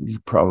vocal. He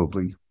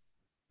probably,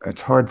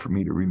 it's hard for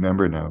me to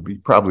remember now, but he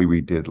probably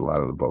redid a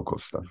lot of the vocal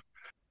stuff.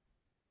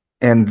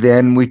 And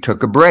then we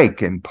took a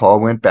break and Paul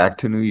went back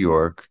to New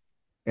York.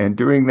 And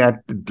during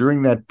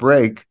that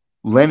break,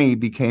 Lenny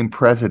became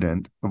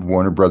president of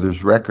Warner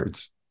Brothers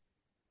Records.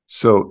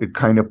 So it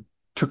kind of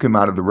took him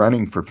out of the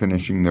running for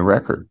finishing the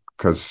record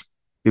because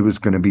it was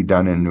going to be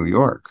done in New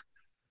York.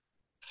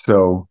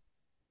 So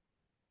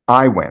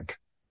I went.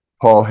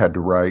 Paul had to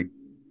write.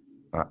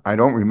 I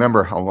don't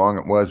remember how long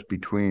it was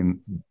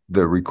between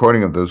the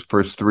recording of those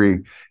first three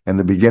and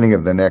the beginning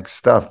of the next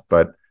stuff,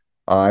 but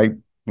I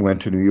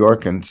went to New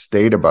York and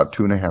stayed about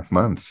 2.5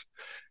 months.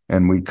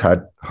 And we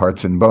cut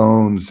Hearts and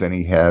Bones, and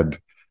he had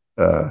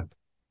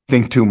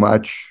Think Too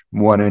Much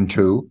 1 and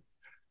 2,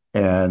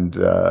 and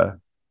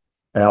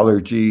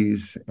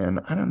Allergies, and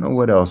I don't know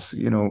what else.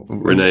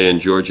 Renee and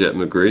Georgette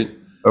Magritte.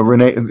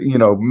 Renee,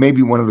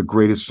 maybe one of the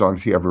greatest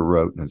songs he ever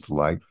wrote in his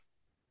life.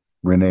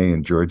 Renee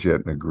and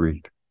Georgette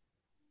Magritte,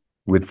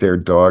 with their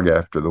dog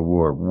after the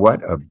war.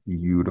 What a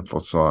beautiful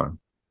song.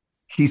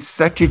 He's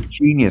such a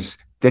genius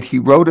that he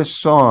wrote a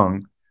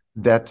song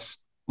that's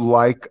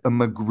like a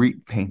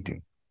Magritte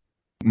painting,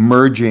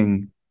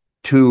 merging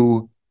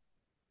two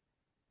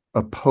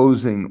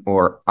opposing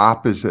or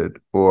opposite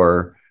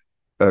or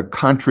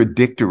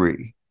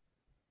contradictory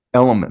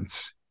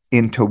elements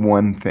into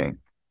one thing.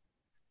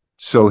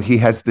 So he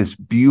has this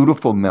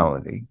beautiful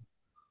melody,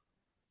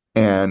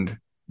 and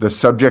the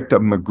subject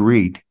of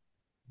Magritte,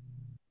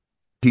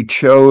 he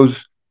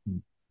chose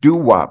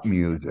doo-wop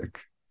music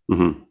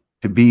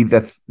to be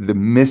the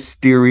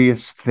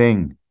mysterious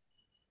thing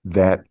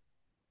that,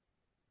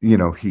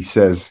 he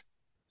says,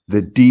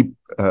 the deep,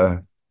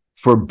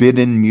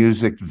 forbidden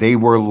music they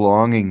were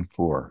longing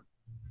for.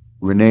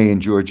 Renee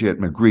and Georgette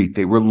Magritte,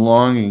 they were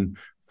longing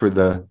for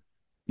the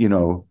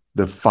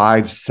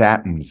five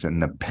satins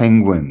and the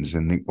penguins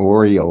and the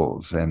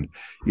orioles, and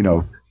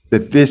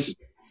that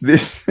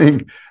this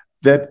thing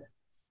that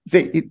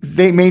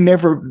they may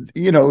never,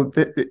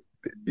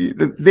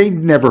 they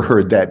never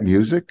heard that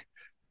music,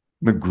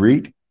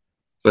 Magritte.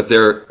 But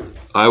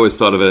I always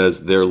thought of it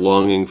as they're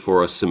longing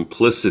for a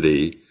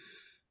simplicity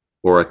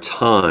or a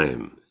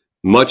time,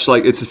 much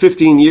like it's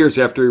 15 years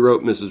after he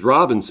wrote Mrs.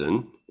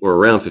 Robinson, or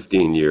around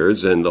 15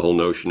 years, and the whole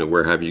notion of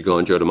Where Have You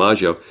Gone, Joe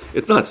DiMaggio.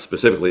 It's not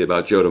specifically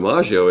about Joe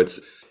DiMaggio. It's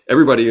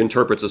everybody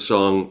interprets a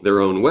song their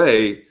own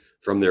way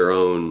from their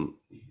own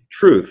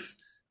truth.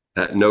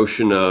 That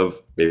notion of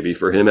maybe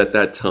for him at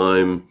that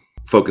time,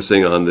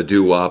 focusing on the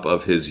doo-wop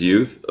of his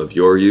youth, of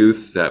your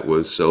youth, that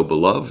was so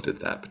beloved at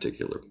that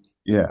particular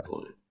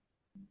point.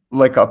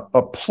 Like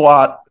a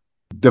plot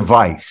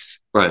device.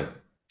 Right.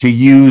 To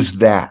use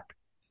that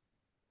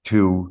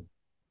to,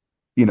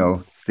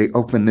 they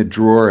open the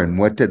drawer and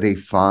what do they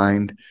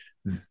find?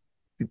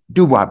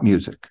 Doo-wop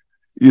music,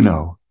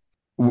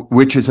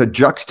 which is a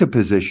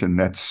juxtaposition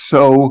that's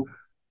so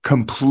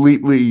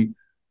completely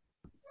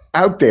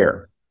out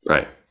there.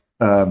 Right.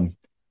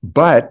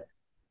 But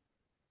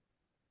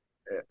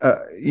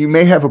you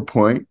may have a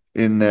point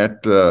in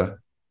that,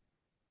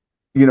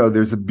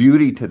 there's a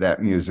beauty to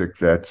that music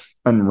that's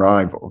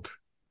unrivaled.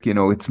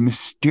 It's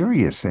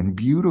mysterious and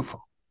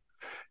beautiful.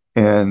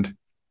 And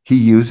he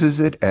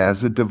uses it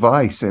as a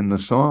device in the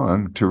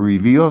song to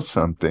reveal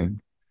something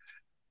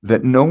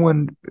that no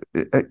one,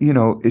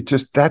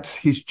 that's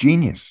his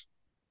genius.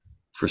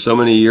 For so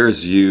many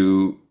years,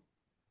 you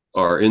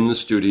are in the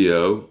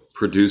studio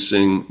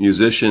producing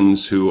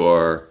musicians who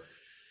are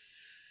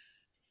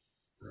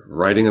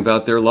writing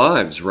about their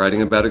lives,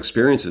 writing about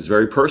experiences,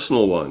 very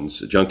personal ones.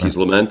 Junkie's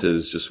Lament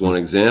is just one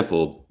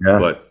example,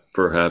 but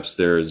perhaps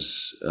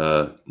there's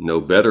no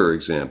better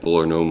example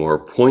or no more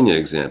poignant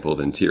example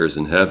than Tears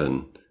in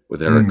Heaven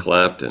with Eric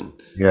Clapton.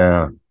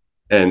 Yeah.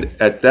 And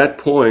at that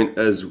point,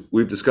 as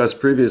we've discussed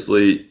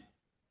previously,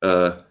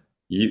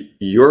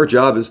 your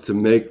job is to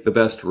make the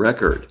best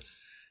record.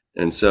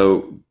 And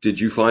so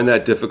did you find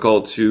that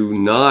difficult to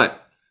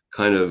not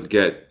kind of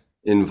get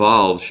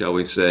involved, shall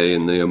we say,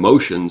 in the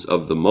emotions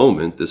of the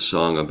moment, this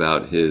song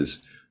about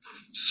his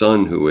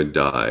son who had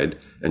died,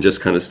 and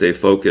just kind of stay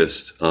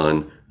focused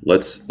on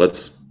let's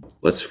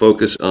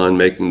focus on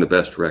making the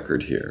best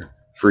record here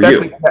for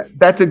you?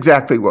 That's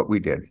exactly what we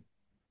did.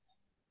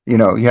 You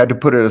had to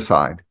put it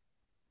aside.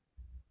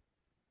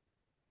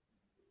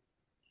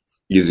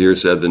 Easier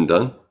said than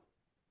done?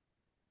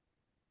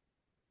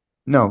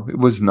 No, it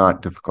was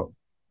not difficult.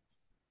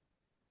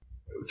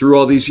 Through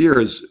all these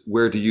years,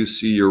 where do you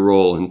see your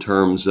role in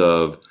terms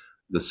of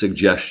the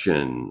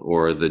suggestion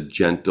or the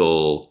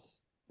gentle,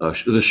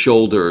 the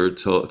shoulder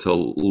to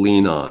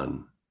lean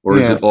on? Or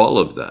is it all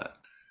of that?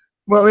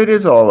 Well, it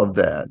is all of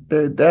that.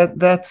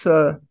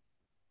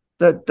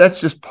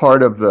 That's just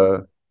part of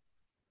the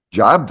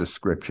job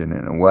description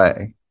in a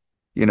way.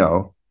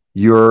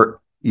 You're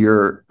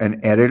an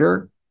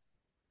editor,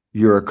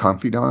 you're a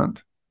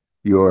confidant,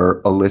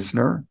 you're a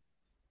listener,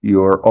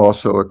 You're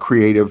also a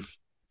creative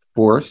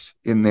force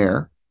in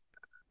there.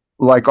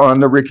 Like on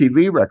the Ricky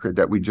Lee record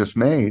that we just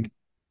made,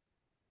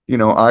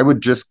 I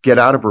would just get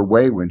out of her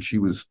way when she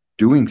was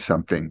doing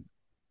something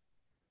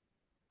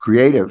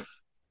creative.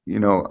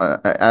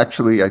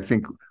 Actually, I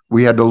think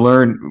we had to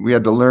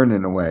learn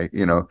in a way.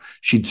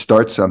 She'd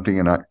start something,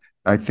 and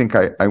I think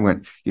I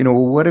went,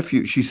 well, what if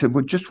she said,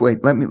 well, just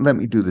wait, let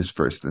me do this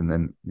first. And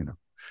then,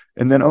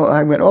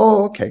 I went,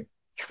 oh, okay,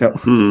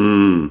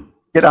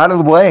 get out of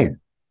the way,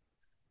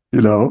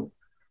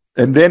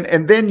 and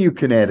then you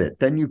can edit,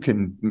 then you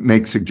can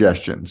make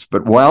suggestions.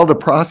 But while the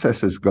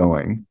process is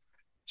going,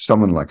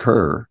 someone like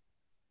her,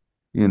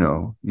 you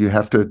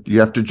have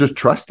to just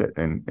trust it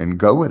and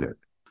go with it.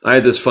 I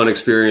had this fun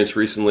experience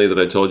recently that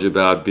I told you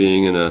about,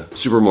 being in a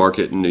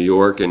supermarket in New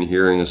York and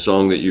hearing a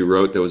song that you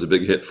wrote that was a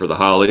big hit for the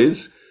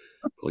Hollies.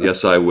 Well,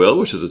 Yes, I Will,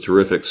 which is a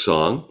terrific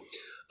song.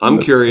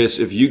 I'm curious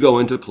if you go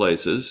into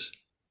places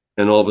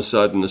and all of a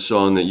sudden the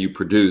song that you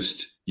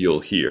produced, you'll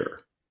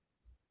hear.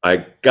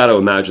 I got to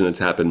imagine it's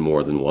happened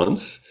more than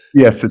once.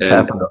 Yes, it's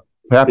happened.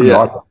 It's happened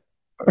yeah.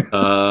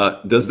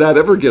 Often. Does that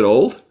ever get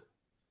old?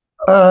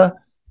 No,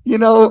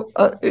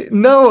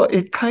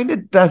 it kind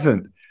of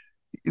doesn't.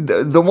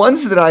 The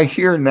ones that I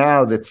hear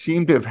now that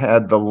seem to have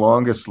had the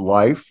longest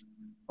life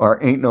are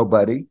Ain't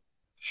Nobody,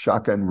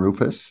 Shotgun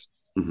Rufus,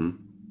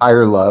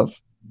 Higher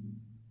Love.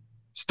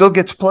 Still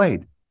gets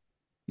played.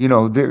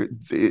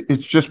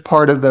 It's just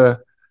part of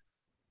the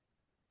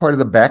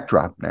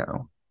backdrop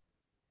now.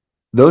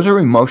 Those are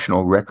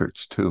emotional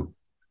records too.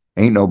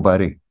 Ain't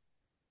Nobody.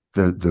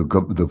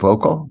 The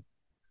vocal,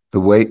 the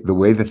way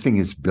the thing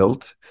is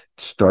built,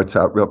 it starts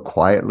out real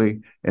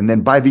quietly, and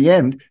then by the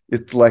end,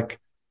 it's like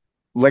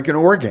an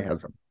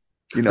orgasm.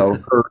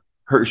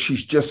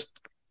 She's just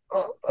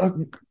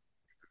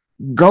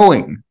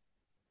going,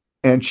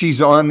 and she's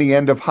on the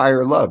end of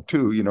Higher Love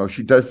too.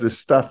 She does this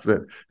stuff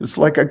that it's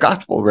like a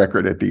gospel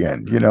record at the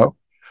end.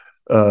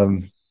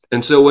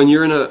 And so when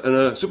you're in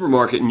a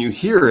supermarket and you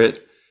hear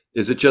it,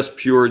 is it just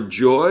pure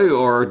joy,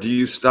 or do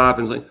you stop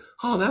and say,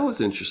 "Oh, that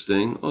was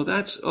interesting.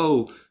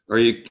 Oh, are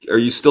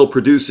you still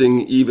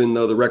producing even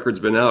though the record's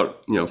been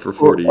out, for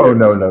 40 years?" Oh,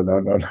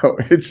 no.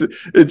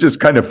 It's just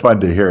kind of fun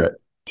to hear it.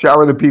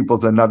 Shower the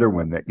People's another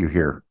one that you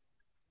hear.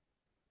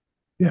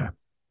 Yeah.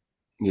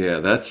 Yeah,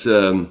 that's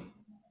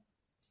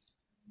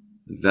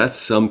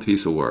some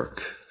piece of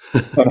work.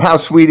 And How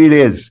Sweet It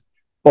Is.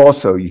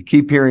 Also, you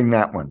keep hearing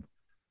that one.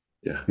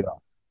 Yeah.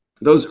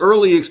 Those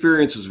early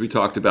experiences we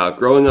talked about,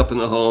 growing up in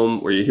the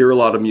home where you hear a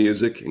lot of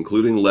music,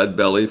 including Lead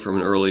Belly from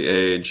an early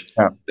age,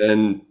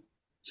 and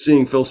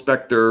seeing Phil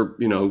Spector,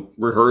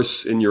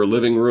 rehearse in your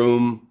living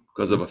room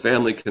because of a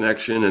family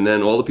connection, and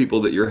then all the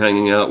people that you're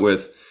hanging out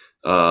with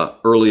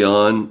early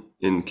on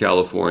in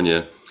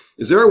California.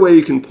 Is there a way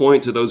you can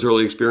point to those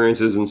early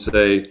experiences and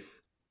say,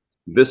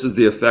 this is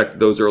the effect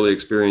those early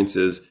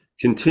experiences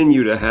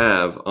continue to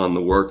have on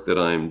the work that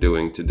I'm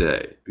doing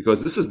today?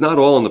 Because this is not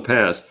all in the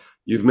past.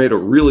 You've made a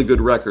really good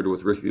record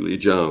with Ricky Lee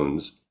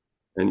Jones,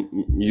 and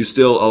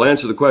I'll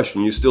answer the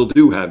question, you still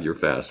do have your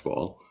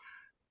fastball.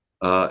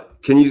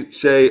 Can you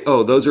say,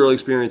 oh, those early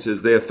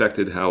experiences, they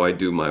affected how I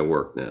do my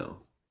work now?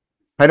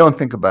 I don't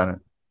think about it.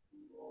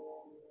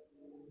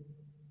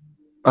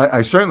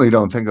 I certainly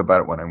don't think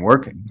about it when I'm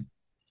working.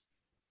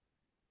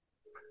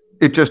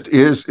 It just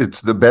is.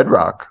 It's the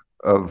bedrock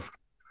of,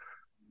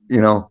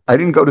 I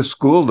didn't go to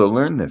school to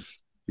learn this.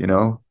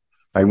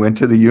 I went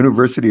to the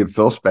University of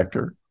Phil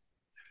Spector,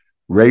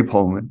 Ray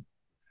Pullman,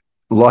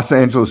 Los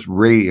Angeles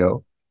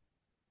radio,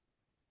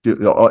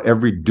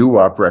 every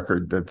doo-wop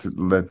record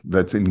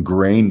that's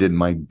ingrained in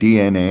my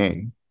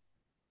DNA.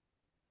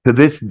 To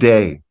this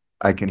day,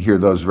 I can hear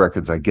those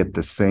records. I get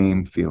the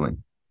same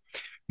feeling.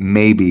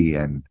 Maybe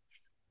and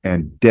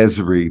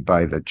Desiree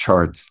by the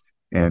Charts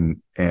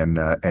and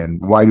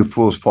Why Do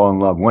Fools Fall in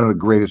Love, one of the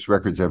greatest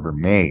records ever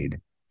made.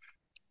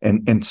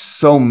 And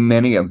so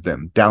many of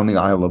them, Down the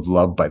Aisle of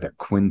Love by the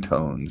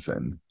Quintones,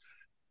 and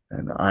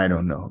I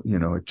don't know,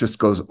 it just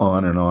goes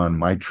on and on.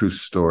 My True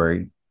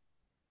Story.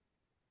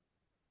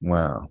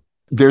 Wow.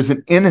 There's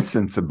an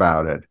innocence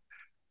about it.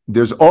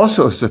 There's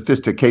also a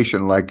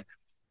sophistication, like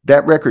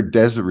that record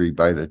Desiree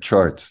by the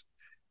Charts.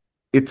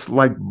 It's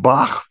like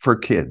Bach for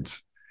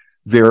kids.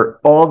 There are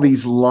all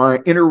these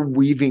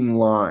interweaving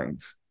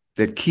lines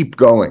that keep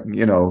going,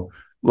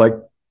 like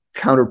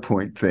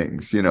counterpoint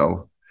things,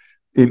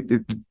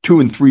 in 2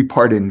 and 3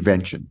 part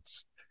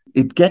inventions.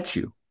 It gets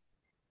you.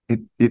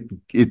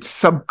 It's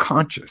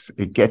subconscious.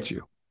 It gets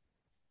you.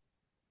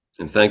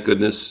 And thank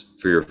goodness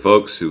for your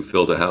folks who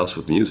filled a house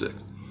with music.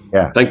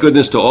 Yeah. Thank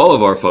goodness to all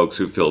of our folks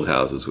who filled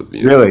houses with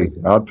music. Really,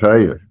 I'll tell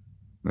you,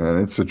 man,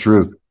 it's the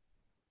truth.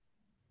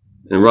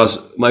 And Russ,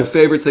 my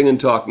favorite thing in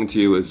talking to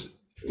you is,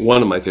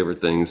 one of my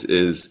favorite things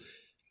is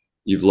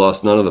you've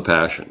lost none of the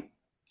passion.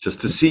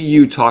 Just to see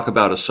you talk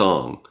about a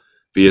song,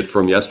 be it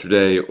from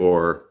yesterday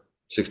or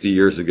 60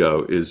 years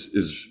ago,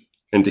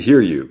 and to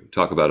hear you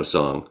talk about a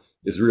song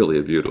is really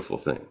a beautiful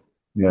thing.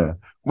 Yeah.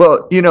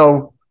 Well,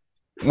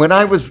 when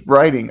I was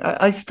writing,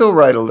 I still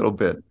write a little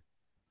bit,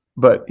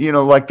 But,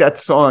 like that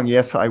song,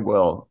 Yes, I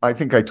Will. I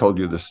think I told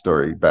you the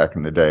story back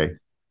in the day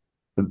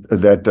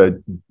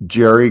that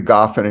Jerry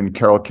Goffin and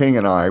Carole King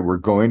and I were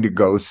going to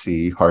go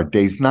see Hard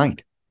Day's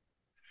Night.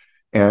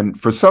 And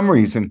for some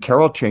reason,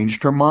 Carole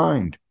changed her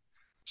mind.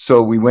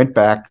 So we went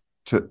back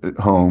to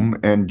home,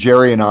 and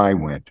Jerry and I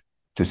went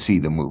to see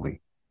the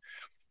movie.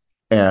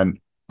 And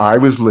I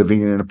was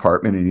living in an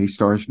apartment in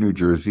East Orange, New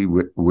Jersey,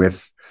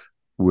 with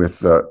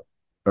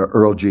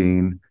Earl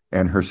Jean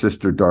and her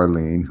sister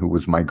Darlene, who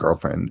was my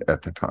girlfriend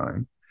at the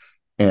time,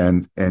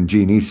 and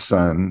Jeannie's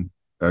son,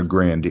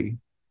 Grandy.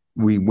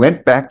 We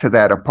went back to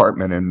that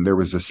apartment, and there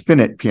was a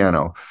spinet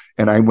piano,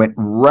 and I went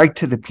right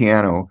to the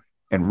piano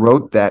and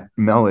wrote that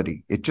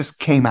melody. It just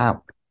came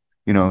out,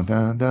 da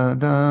da da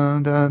da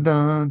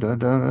da da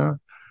da.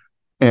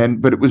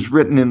 But it was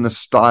written in the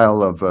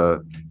style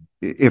of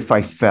If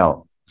I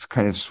Fell. It's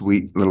kind of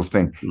sweet little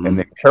thing. Mm-hmm. And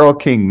then Carole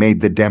King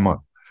made the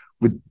demo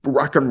with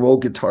rock and roll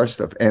guitar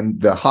stuff,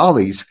 and the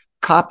Hollies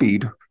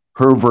copied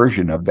her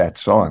version of that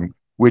song,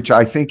 which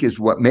I think is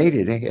what made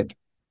it a hit.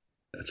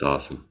 That's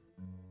awesome.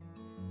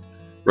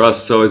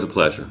 Russ, it's always a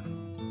pleasure.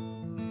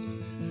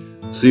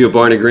 See you at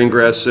Barney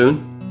Greengrass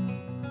soon.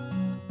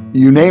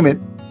 You name it.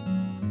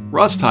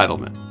 Russ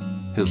Titelman.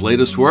 His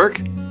latest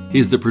work?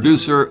 He's the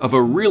producer of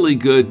a really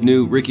good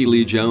new Ricky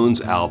Lee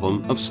Jones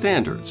album of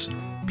standards,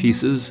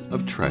 Pieces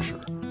of Treasure.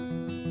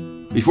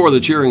 Before the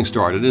Cheering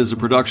Started is a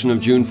production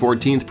of June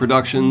 14th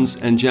Productions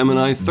and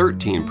Gemini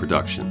 13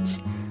 Productions.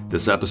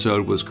 This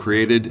episode was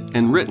created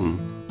and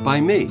written by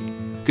me.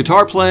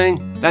 Guitar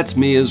playing, that's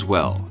me as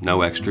well,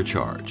 no extra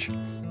charge.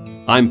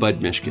 I'm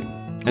Bud Mishkin,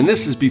 and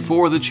this is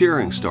Before the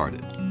Cheering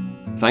Started.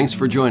 Thanks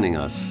for joining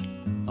us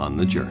on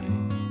the journey.